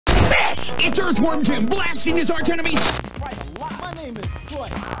Yes! It's Earthworm Jim blasting his arch enemies! My name is Troy,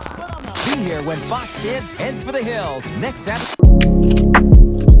 but I'm not. Be here when Fox Kids heads for the hills next Saturday.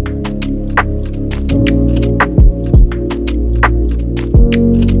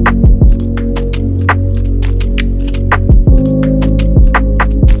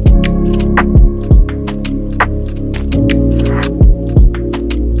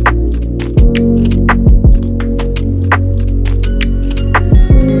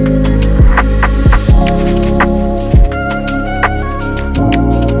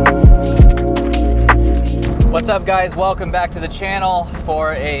 What's up, guys? Welcome back to the channel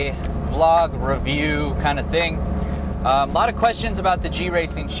for a vlog review kind of thing. A lot of questions about the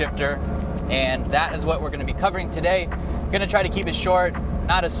G-Racing shifter, and that is what we're going to be covering today. I'm going to try to keep it short,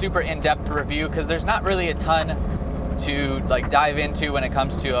 not a super in-depth review, because there's not really a ton to dive into when it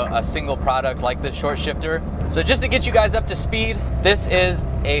comes to a single product like the short shifter. So just to get you guys up to speed, this is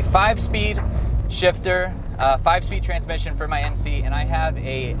a 5-speed shifter, 5-speed transmission for my NC, and I have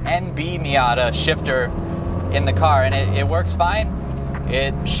a NB Miata shifter in the car, and it works fine.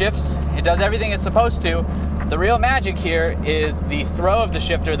 It shifts, it does everything it's supposed to. The real magic here is the throw of the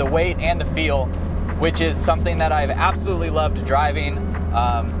shifter, the weight and the feel, which is something that I've absolutely loved driving.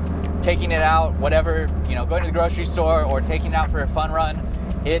 Taking it out, whatever, going to the grocery store or taking it out for a fun run,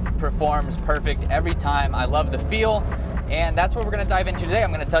 it performs perfect every time. I love the feel, and that's what we're going to dive into today.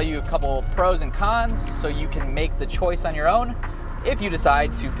 I'm going to tell you a couple pros and cons so you can make the choice on your own if you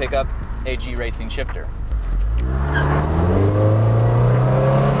decide to pick up a G-Racing shifter.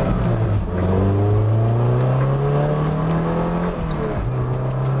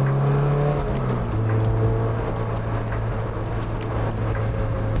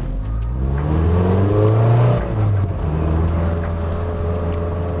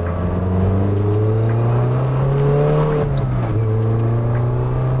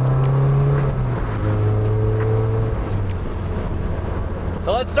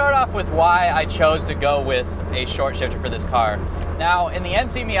 So let's start off with why I chose to go with a short shifter for this car. Now, in the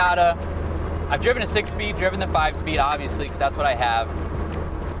NC Miata, I've driven a 6-speed, driven the 5-speed, obviously, because that's what I have.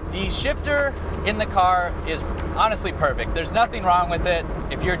 The shifter in the car is honestly perfect. There's nothing wrong with it.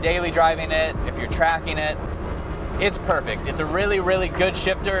 If you're daily driving it, if you're tracking it, it's perfect. It's a really, really good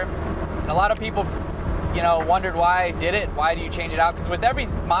shifter. And a lot of people, wondered why I did it. Why do you change it out? Because with every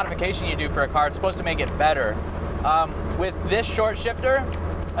modification you do for a car, it's supposed to make it better. With this short shifter,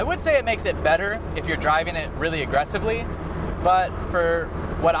 I would say it makes it better if you're driving it really aggressively, but for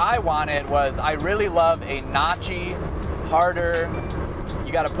what I wanted was I really love a notchy, harder,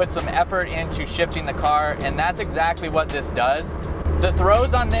 you got to put some effort into shifting the car, and that's exactly what this does. The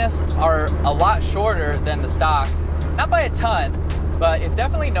throws on this are a lot shorter than the stock, not by a ton, but it's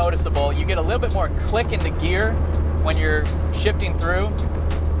definitely noticeable. You get a little bit more click into gear when you're shifting through,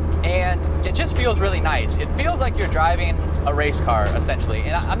 and it just feels really nice. It feels like you're driving a race car, essentially.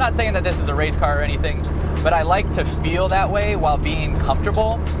 And I'm not saying that this is a race car or anything, but I like to feel that way while being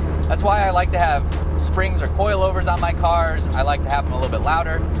comfortable. That's why I like to have springs or coilovers on my cars. I like to have them a little bit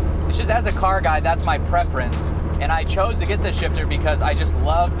louder. It's just, as a car guy, that's my preference. And I chose to get this shifter because I just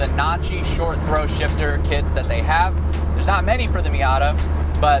love the notchy short throw shifter kits that they have. There's not many for the Miata,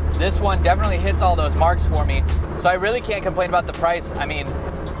 but this one definitely hits all those marks for me. So I really can't complain about the price. I mean,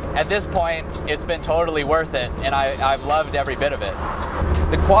 at this point, it's been totally worth it, and I've loved every bit of it.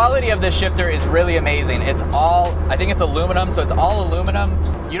 The quality of this shifter is really amazing. I think it's aluminum, so it's all aluminum.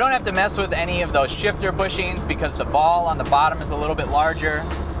 You don't have to mess with any of those shifter bushings because the ball on the bottom is a little bit larger.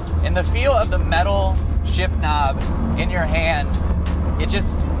 And the feel of the metal shift knob in your hand, it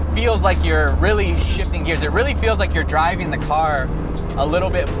just feels like you're really shifting gears. It really feels like you're driving the car a little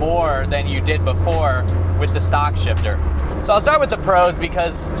bit more than you did before with the stock shifter. So I'll start with the pros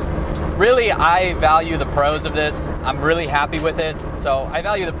because really I value the pros of this. I'm really happy with it. So I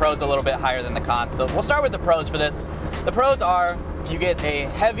value the pros a little bit higher than the cons. So we'll start with the pros for this. The pros are you get a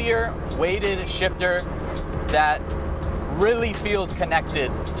heavier weighted shifter that really feels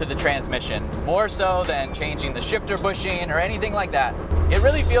connected to the transmission, more so than changing the shifter bushing or anything like that. It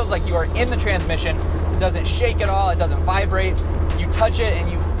really feels like you are in the transmission. It doesn't shake at all, it doesn't vibrate. You touch it and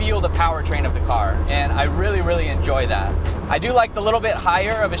you feel the powertrain of the car, and I really, really enjoy that. I do like the little bit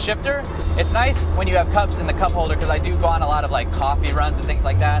higher of a shifter. It's nice when you have cups in the cup holder because I do go on a lot of coffee runs and things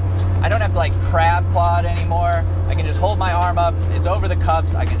like that. I don't have to crab claw it anymore. I can just hold my arm up, it's over the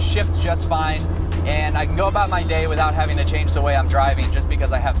cups, I can shift just fine, and I can go about my day without having to change the way I'm driving just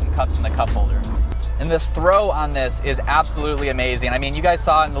because I have some cups in the cup holder. And the throw on this is absolutely amazing. I mean, you guys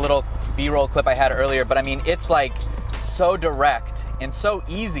saw in the little B-roll clip I had earlier, but I mean, it's so direct and so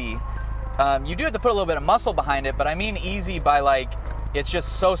easy. You do have to put a little bit of muscle behind it, but I mean easy by it's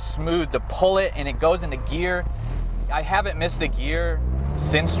just so smooth to pull it, and it goes into gear. I haven't missed a gear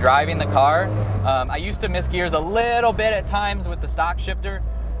since driving the car. I used to miss gears a little bit at times with the stock shifter,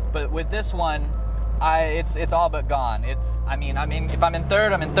 but with this one, it's all but gone. If I'm in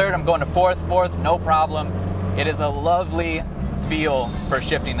third, I'm in third. I'm going to fourth, no problem. It is a lovely feel for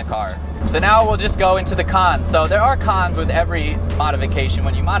shifting the car. So now we'll just go into the cons. So there are cons with every modification.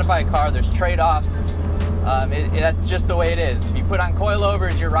 When you modify a car, there's trade-offs. That's just the way it is. If you put on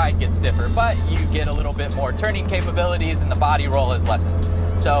coilovers, your ride gets stiffer, but you get a little bit more turning capabilities and the body roll is lessened.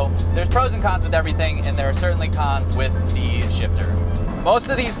 So there's pros and cons with everything, and there are certainly cons with the shifter. Most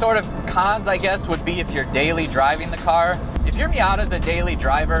of these sort of cons, I guess, would be if you're daily driving the car. If your Miata's a daily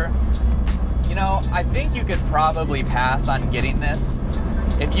driver, you know, I think you could probably pass on getting this.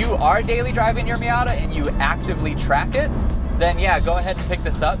 If you are daily driving your Miata and you actively track it, then yeah, go ahead and pick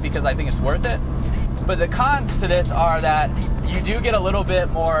this up because I think it's worth it. But the cons to this are that you do get a little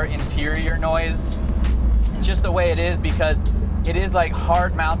bit more interior noise. It's just the way it is because it is like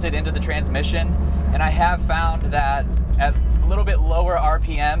hard mounted into the transmission. And I have found that at a little bit lower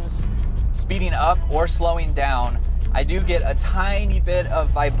RPMs, speeding up or slowing down, I do get a tiny bit of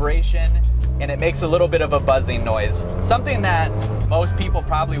vibration, and it makes a little bit of a buzzing noise. Something that most people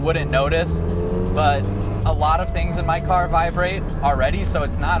probably wouldn't notice, but a lot of things in my car vibrate already, so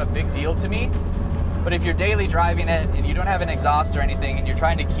it's not a big deal to me. But if you're daily driving it and you don't have an exhaust or anything and you're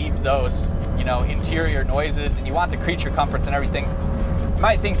trying to keep those, you know, interior noises and you want the creature comforts and everything, you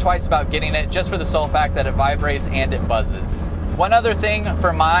might think twice about getting it just for the sole fact that it vibrates and it buzzes. One other thing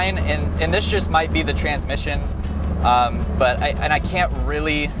for mine, and this just might be the transmission, but I can't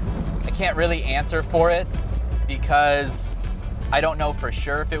really answer for it because I don't know for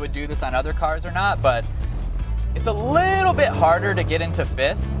sure if it would do this on other cars or not, but it's a little bit harder to get into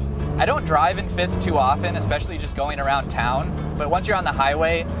fifth. I don't drive in fifth too often, especially just going around town, but once you're on the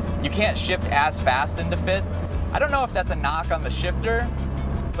highway, you can't shift as fast into fifth. I don't know if that's a knock on the shifter,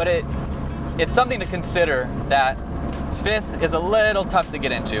 but it's something to consider that fifth is a little tough to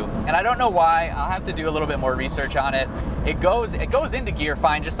get into, and I don't know why. I'll have to do a little bit more research on it. It goes into gear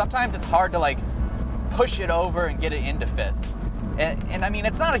fine, just sometimes it's hard to like push it over and get it into fifth. And I mean,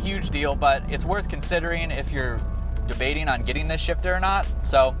 it's not a huge deal, but it's worth considering if you're debating on getting this shifter or not.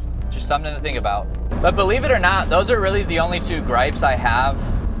 So just something to think about. But believe it or not, those are really the only two gripes I have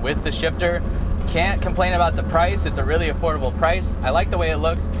with the shifter. Can't complain about the price. It's a really affordable price. I like the way it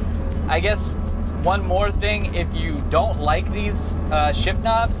looks. I guess one more thing, if you don't like these shift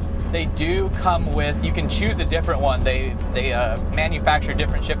knobs, they do come with, you can choose a different one. They manufacture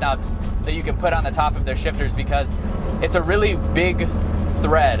different shift knobs that you can put on the top of their shifters because it's a really big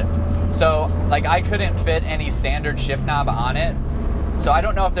thread. So like I couldn't fit any standard shift knob on it. So I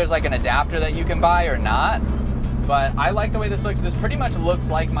don't know if there's like an adapter that you can buy or not, but I like the way this looks. This pretty much looks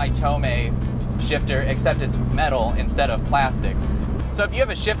like my Tomei shifter, except it's metal instead of plastic. So if you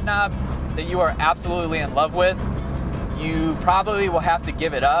have a shift knob that you are absolutely in love with, you probably will have to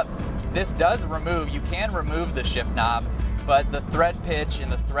give it up. This does remove, you can remove the shift knob, but the thread pitch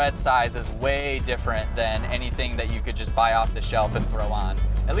and the thread size is way different than anything that you could just buy off the shelf and throw on.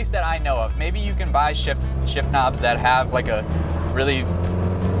 At least that I know of. Maybe you can buy shift knobs that have like a really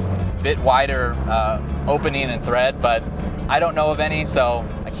bit wider opening and thread, but I don't know of any, so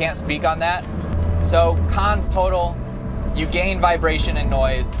I can't speak on that. So cons total, you gain vibration and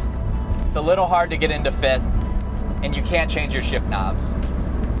noise. It's a little hard to get into fifth, and you can't change your shift knobs.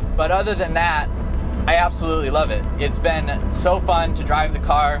 But other than that, I absolutely love it. It's been so fun to drive the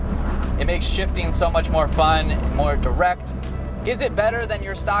car. It makes shifting so much more fun, more direct. Is it better than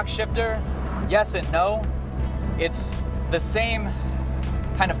your stock shifter? Yes and no. It's the same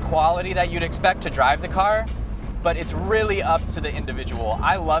kind of quality that you'd expect to drive the car, but it's really up to the individual.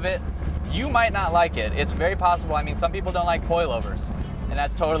 I love it. You might not like it. It's very possible. I mean, some people don't like coilovers, and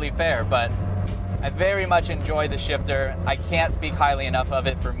that's totally fair, but I very much enjoy the shifter. I can't speak highly enough of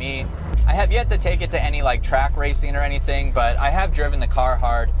it for me. I have yet to take it to any like track racing or anything, but I have driven the car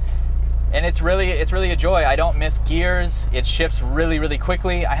hard, and it's really a joy. I don't miss gears. It shifts really, really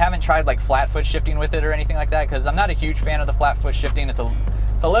quickly. I haven't tried like flat foot shifting with it or anything like that because I'm not a huge fan of the flat foot shifting. It's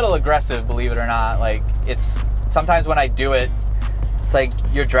a little aggressive, believe it or not. Like it's sometimes when I do it, it's like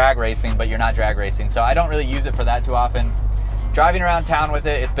you're drag racing, but you're not drag racing. So I don't really use it for that too often. Driving around town with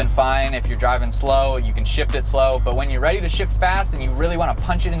it, it's been fine. If you're driving slow, you can shift it slow, but when you're ready to shift fast and you really want to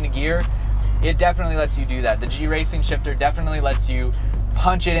punch it into gear, it definitely lets you do that. The G Racing shifter definitely lets you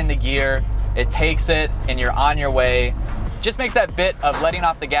punch it into gear. It takes it and you're on your way. Just makes that bit of letting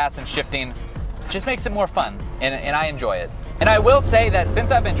off the gas and shifting, just makes it more fun, and I enjoy it. And I will say that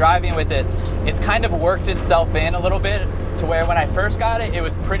since I've been driving with it, it's kind of worked itself in a little bit to where when I first got it, it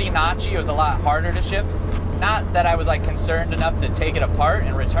was pretty notchy. It was a lot harder to shift. Not that I was like concerned enough to take it apart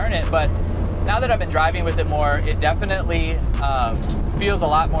and return it, but now that I've been driving with it more, it definitely feels a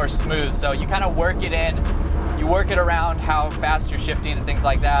lot more smooth. So you kind of work it in, you work it around how fast you're shifting and things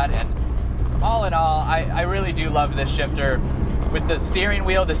like that. And all in all, I really do love this shifter. With the steering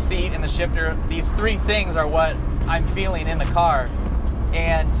wheel, the seat, and the shifter, these three things are what I'm feeling in the car.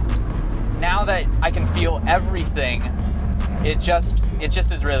 And now that I can feel everything, it just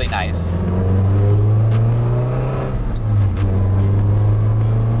is really nice.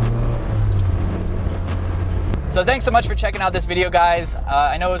 So thanks so much for checking out this video, guys.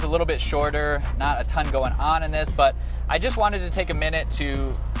 I know it was a little bit shorter, not a ton going on in this, but I just wanted to take a minute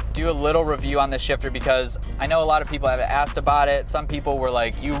to do a little review on this shifter because I know a lot of people have asked about it. Some people were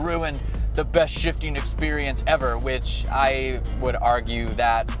like, you ruined the best shifting experience ever, which I would argue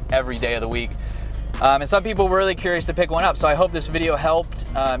that every day of the week. And some people were really curious to pick one up. So I hope this video helped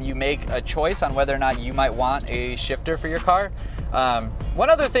you make a choice on whether or not you might want a shifter for your car. One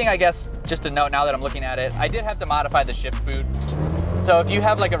other thing, I guess, just to note now that I'm looking at it, I did have to modify the shift boot. So if you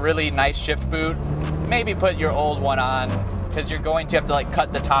have like a really nice shift boot, maybe put your old one on because you're going to have to like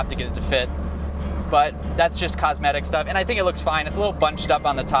cut the top to get it to fit. But that's just cosmetic stuff. And I think it looks fine. It's a little bunched up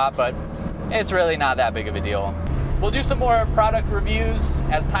on the top, but it's really not that big of a deal. We'll do some more product reviews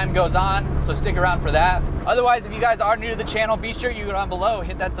as time goes on, so stick around for that. Otherwise, if you guys are new to the channel, be sure you go down below,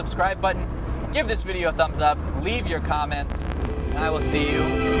 hit that subscribe button, give this video a thumbs up, leave your comments, and I will see you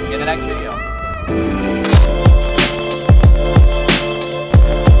in the next video.